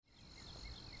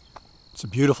It's a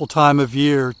beautiful time of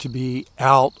year to be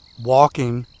out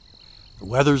walking. The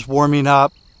weather's warming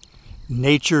up.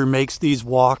 Nature makes these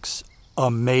walks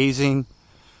amazing.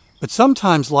 But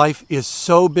sometimes life is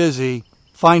so busy,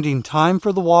 finding time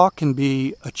for the walk can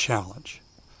be a challenge.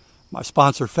 My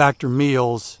sponsor, Factor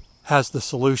Meals, has the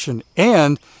solution.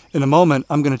 And in a moment,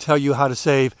 I'm going to tell you how to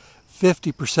save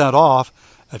 50% off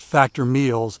at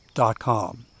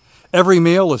factormeals.com. Every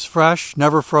meal is fresh,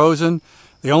 never frozen.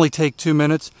 They only take 2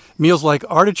 minutes. Meals like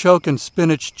artichoke and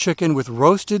spinach chicken with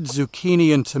roasted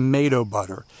zucchini and tomato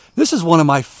butter. This is one of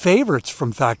my favorites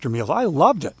from Factor Meals. I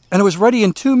loved it. And it was ready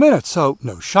in 2 minutes. So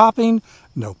no shopping,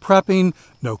 no prepping,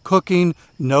 no cooking,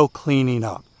 no cleaning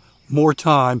up. More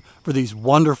time for these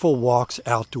wonderful walks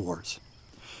outdoors.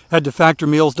 Head to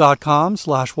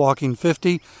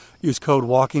factormeals.com/walking50. Use code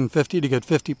walking50 to get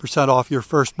 50% off your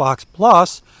first box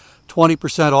plus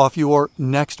 20% off your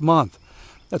next month.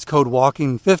 That's code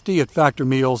walking50 at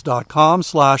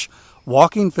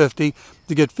factormeals.com/walking50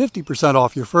 to get 50%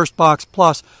 off your first box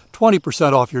plus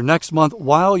 20% off your next month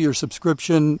while your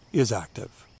subscription is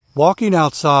active. Walking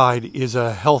outside is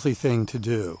a healthy thing to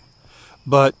do,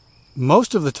 but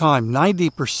most of the time,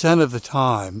 90% of the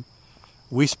time,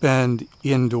 we spend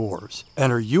indoors.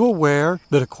 And are you aware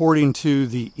that according to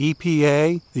the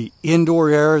EPA, the indoor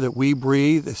air that we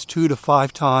breathe is 2 to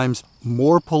 5 times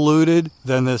more polluted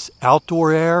than this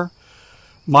outdoor air?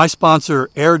 My sponsor,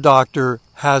 Air Doctor,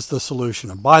 has the solution.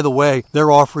 And by the way,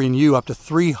 they're offering you up to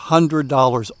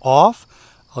 $300 off.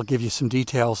 I'll give you some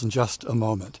details in just a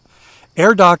moment.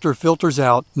 Air Doctor filters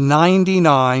out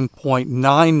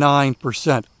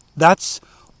 99.99%. That's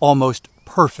almost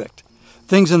perfect.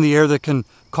 Things in the air that can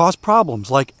cause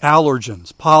problems like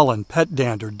allergens, pollen, pet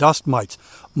dander, dust mites,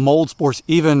 mold spores,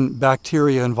 even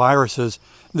bacteria and viruses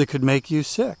that could make you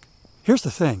sick. Here's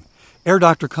the thing. Air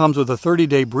Doctor comes with a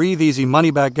 30-day breathe-easy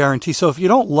money-back guarantee, so if you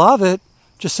don't love it,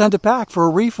 just send it back for a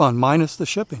refund minus the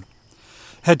shipping.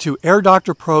 Head to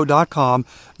airdoctorpro.com,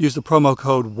 use the promo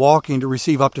code WALKING to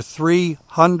receive up to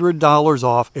 $300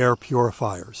 off air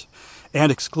purifiers.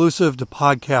 And exclusive to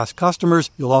podcast customers,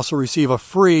 you'll also receive a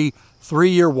free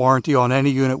 3-year warranty on any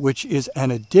unit, which is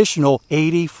an additional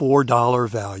 $84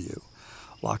 value.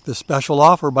 Lock this special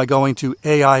offer by going to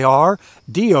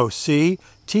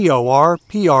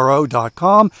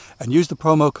airdoctorpro.com and use the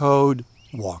promo code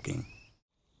WALKING.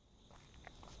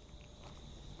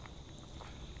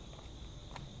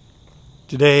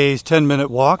 Today's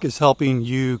 10-minute walk is helping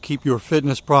you keep your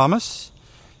fitness promise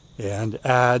and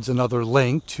adds another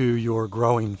link to your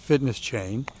growing fitness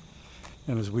chain.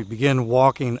 And as we begin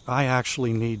walking, I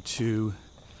actually need to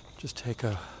just take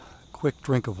a quick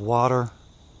drink of water.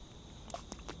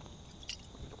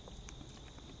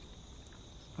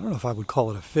 I don't know if I would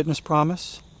call it a fitness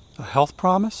promise, a health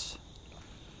promise,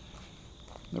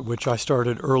 which I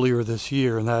started earlier this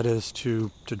year, and that is to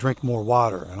drink more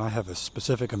water. And I have a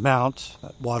specific amount,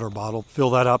 that water bottle, fill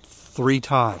that up 3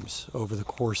 times over the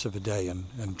course of a day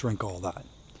and drink all that.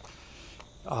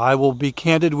 I will be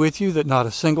candid with you that not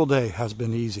a single day has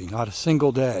been easy. Not a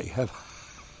single day have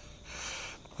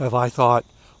I thought,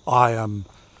 I am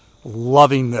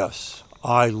loving this.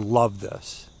 I love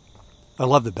this. I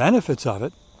love the benefits of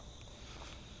it.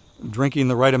 Drinking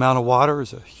the right amount of water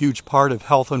is a huge part of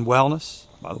health and wellness.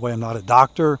 By the way, I'm not a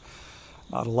doctor,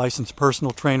 not a licensed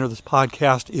personal trainer. This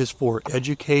podcast is for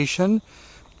education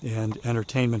and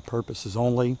entertainment purposes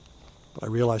only. But I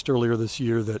realized earlier this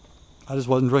year that I just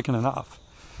wasn't drinking enough.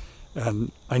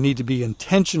 And I need to be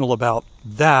intentional about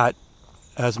that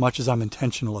as much as I'm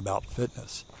intentional about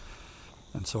fitness.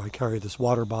 And so I carry this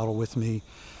water bottle with me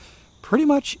pretty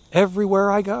much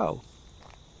everywhere I go.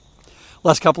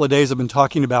 Last couple of days I've been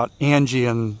talking about Angie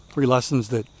and 3 lessons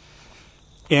that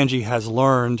Angie has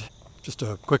learned. Just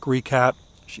a quick recap.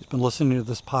 She's been listening to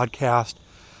this podcast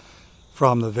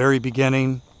from the very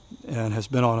beginning and has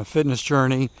been on a fitness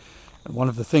journey. And one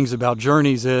of the things about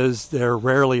journeys is they're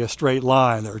rarely a straight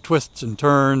line. There are twists and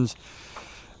turns.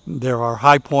 There are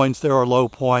high points. There are low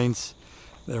points.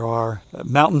 There are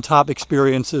mountaintop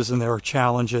experiences and there are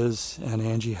challenges. And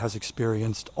Angie has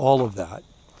experienced all of that.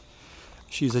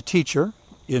 She's a teacher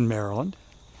in Maryland.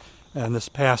 And this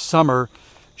past summer,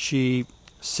 she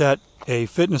set a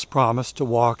fitness promise to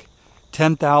walk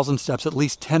 10,000 steps, at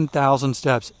least 10,000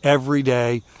 steps every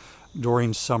day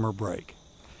during summer break.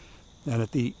 And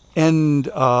at the end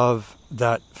of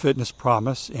that fitness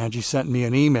promise, Angie sent me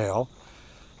an email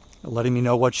letting me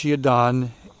know what she had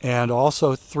done and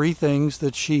also 3 things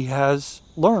that she has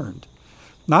learned.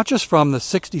 Not just from the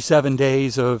 67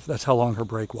 days of, that's how long her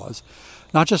break was,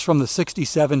 not just from the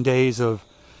 67 days of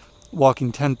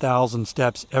walking 10,000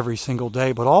 steps every single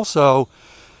day, but also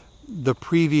the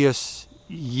previous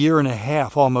year and a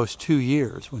half, almost 2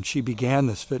 years, when she began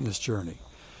this fitness journey.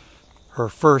 Her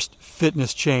first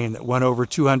fitness chain that went over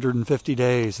 250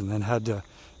 days and then had to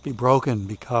be broken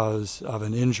because of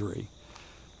an injury.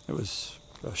 It was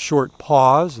a short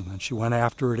pause, and then she went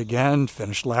after it again,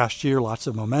 finished last year, lots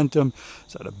of momentum,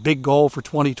 set a big goal for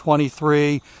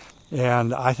 2023,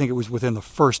 and I think it was within the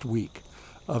first week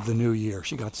of the new year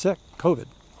she got sick, COVID.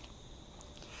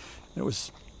 It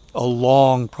was a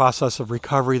long process of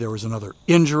recovery. There was another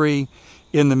injury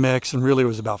in the mix, and really it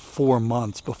was about 4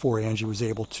 months before Angie was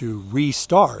able to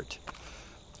restart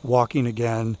walking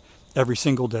again every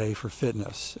single day for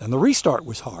fitness. And the restart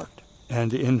was hard.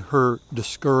 And in her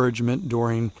discouragement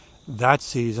during that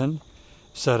season,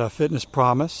 set a fitness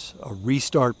promise, a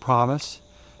restart promise,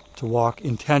 to walk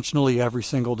intentionally every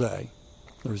single day.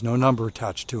 There was no number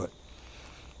attached to it.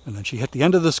 And then she hit the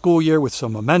end of the school year with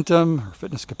some momentum, her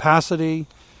fitness capacity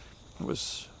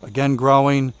was again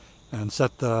growing, and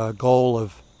set the goal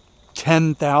of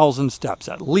 10,000 steps,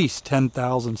 at least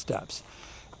 10,000 steps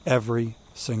every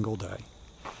single day.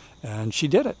 And she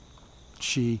did it.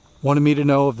 She wanted me to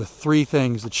know of the 3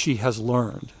 things that she has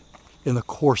learned in the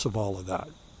course of all of that.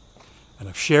 And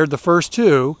I've shared the first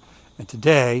 2, and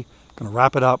today I'm going to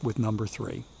wrap it up with number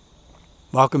 3.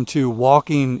 Welcome to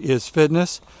Walking is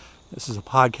Fitness. This is a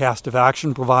podcast of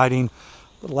action providing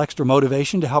a little extra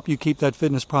motivation to help you keep that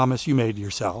fitness promise you made to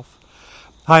yourself.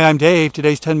 Hi, I'm Dave.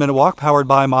 Today's 10-minute walk powered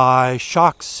by my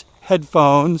Shokz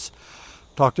headphones.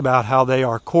 Talked about how they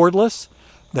are cordless,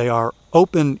 they are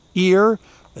open ear,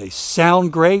 they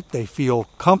sound great, they feel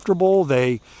comfortable,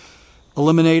 they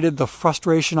eliminated the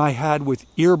frustration I had with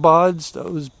earbuds.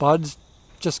 Those buds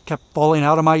just kept falling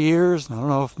out of my ears. I don't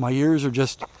know if my ears are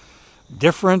just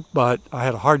different, but I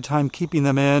had a hard time keeping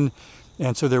them in.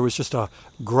 And so there was just a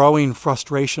growing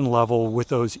frustration level with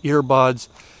those earbuds.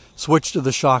 Switched to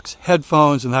the Shokz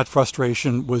headphones, and that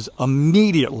frustration was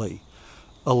immediately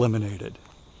eliminated.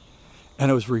 And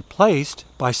it was replaced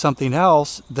by something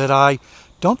else that I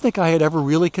don't think I had ever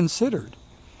really considered.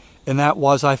 And that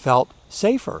was I felt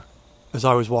safer as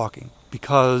I was walking,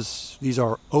 because these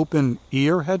are open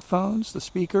ear headphones, the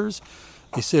speakers.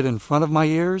 They sit in front of my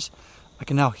ears. I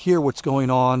can now hear what's going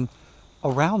on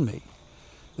around me.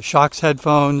 The Shokz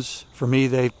headphones, for me,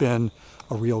 they've been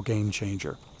a real game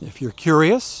changer. If you're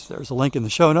curious, there's a link in the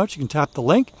show notes. You can tap the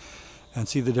link and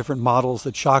see the different models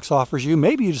that Shokz offers you.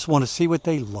 Maybe you just want to see what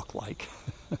they look like.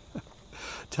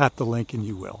 Tap the link and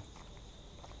you will.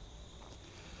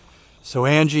 So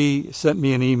Angie sent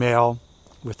me an email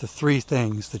with the 3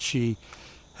 things that she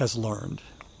has learned.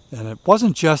 And it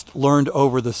wasn't just learned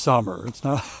over the summer. It's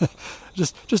not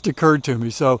just occurred to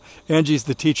me. So Angie's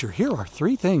the teacher. Here are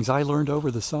 3 things I learned over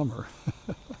the summer.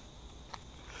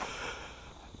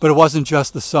 But it wasn't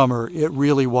just the summer. It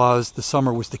really was. The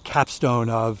summer was the capstone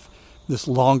of this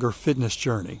longer fitness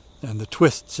journey, and the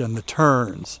twists and the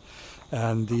turns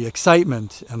and the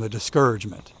excitement and the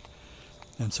discouragement.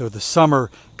 And so the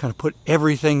summer kind of put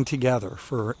everything together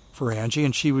for Angie,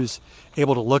 and she was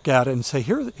able to look at it and say,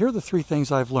 here are the 3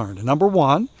 things I've learned. And number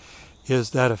 1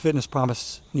 is that a fitness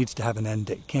promise needs to have an end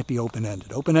date. It can't be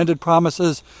open-ended. Open-ended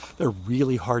promises, they're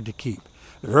really hard to keep.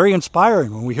 They're very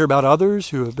inspiring when we hear about others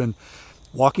who have been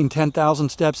walking 10,000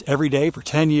 steps every day for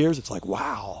 10 years. It's like,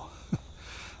 wow.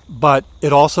 But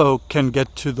it also can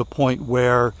get to the point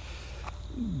where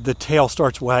the tail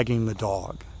starts wagging the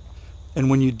dog. And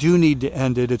when you do need to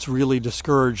end it, it's really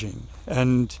discouraging.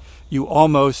 And you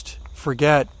almost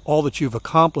forget all that you've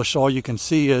accomplished. All you can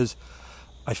see is,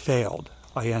 I failed.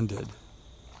 I ended.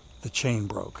 The chain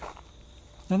broke.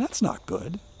 And that's not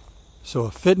good. So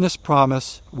a fitness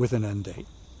promise with an end date.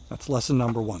 That's lesson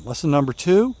number 1. Lesson number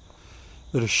 2,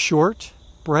 that a short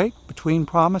break between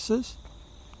promises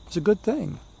is a good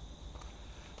thing.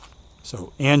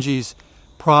 So Angie's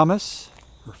promise,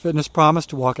 her fitness promise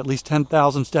to walk at least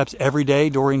 10,000 steps every day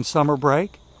during summer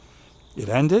break, it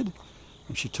ended,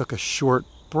 and she took a short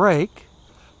break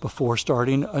before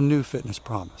starting a new fitness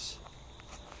promise.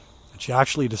 And she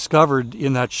actually discovered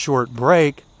in that short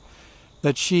break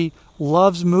that she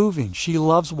loves moving, she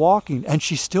loves walking, and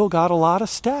she still got a lot of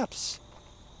steps.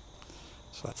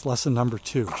 So that's lesson number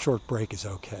 2. A short break is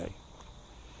okay.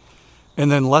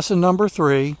 And then lesson number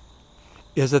 3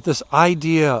 is that this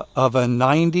idea of a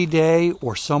 90-day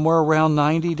or somewhere around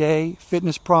 90-day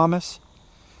fitness promise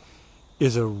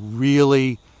is a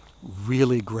really,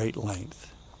 really great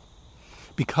length.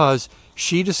 Because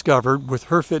she discovered with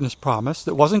her fitness promise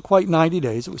that wasn't quite 90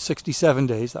 days, it was 67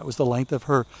 days. That was the length of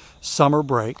her summer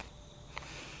break.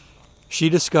 She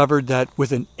discovered that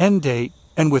with an end date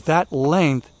and with that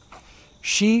length,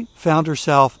 she found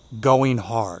herself going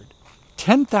hard.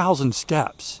 10,000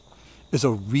 steps is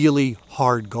a really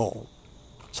hard goal.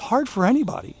 It's hard for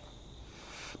anybody.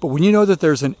 But when you know that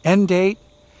there's an end date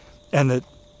and that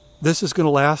this is going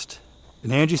to last,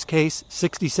 in Angie's case,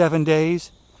 67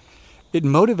 days, it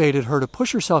motivated her to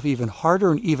push herself even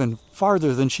harder and even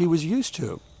farther than she was used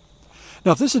to.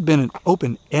 Now, if this had been an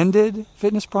open-ended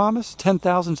fitness promise,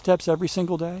 10,000 steps every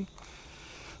single day,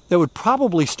 that would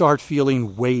probably start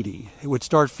feeling weighty. It would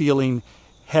start feeling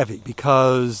heavy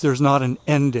because there's not an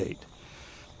end date.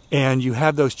 And you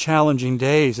have those challenging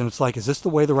days, and it's like, is this the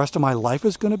way the rest of my life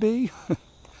is going to be?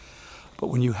 But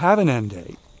when you have an end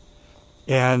date,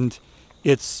 and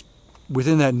it's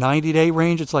within that 90-day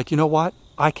range, it's like, you know what?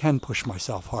 I can push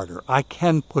myself harder. I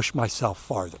can push myself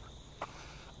farther.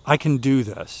 I can do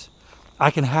this. I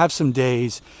can have some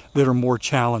days that are more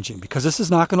challenging because this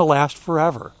is not going to last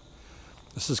forever.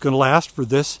 This is going to last for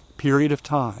this period of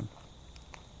time.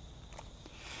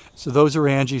 So those are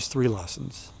Angie's 3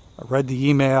 lessons. I read the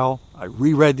email. I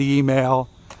reread the email.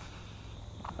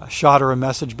 I shot her a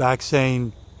message back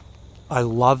saying, I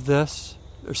love this.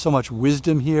 There's so much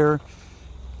wisdom here.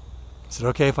 I said,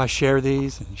 okay if I share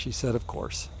these? And she said, of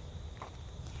course.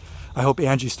 I hope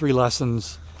Angie's 3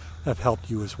 lessons have helped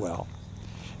you as well.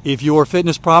 If your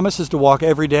fitness promise is to walk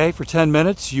every day for 10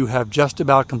 minutes, you have just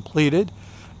about completed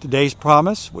today's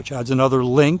promise, which adds another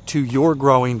link to your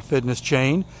growing fitness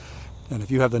chain. And if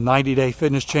you have the 90-day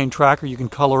fitness chain tracker, you can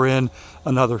color in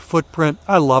another footprint.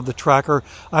 I love the tracker.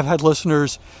 I've had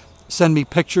listeners send me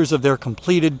pictures of their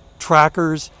completed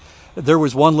trackers. There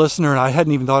was one listener, and I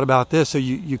hadn't even thought about this, so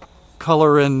you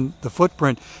color in the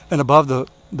footprint, and above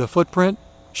the footprint,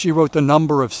 she wrote the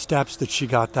number of steps that she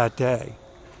got that day.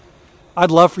 I'd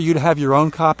love for you to have your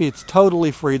own copy. It's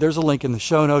totally free. There's a link in the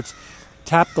show notes.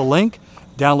 Tap the link,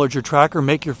 download your tracker,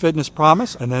 make your fitness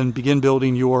promise, and then begin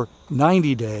building your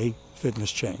 90-day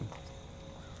fitness chain.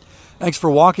 Thanks for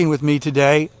walking with me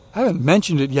today. I haven't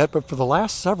mentioned it yet, but for the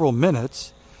last several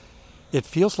minutes, it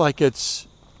feels like it's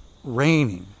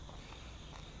raining.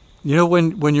 You know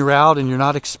when you're out and you're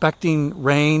not expecting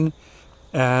rain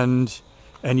and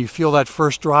you feel that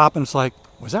first drop and it's like,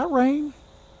 was that rain?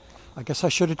 I guess I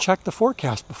should have checked the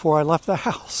forecast before I left the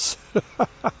house.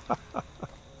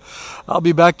 I'll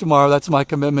be back tomorrow. That's my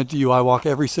commitment to you. I walk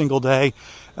every single day,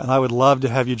 and I would love to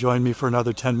have you join me for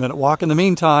another 10-minute walk. In the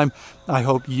meantime, I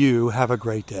hope you have a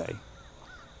great day.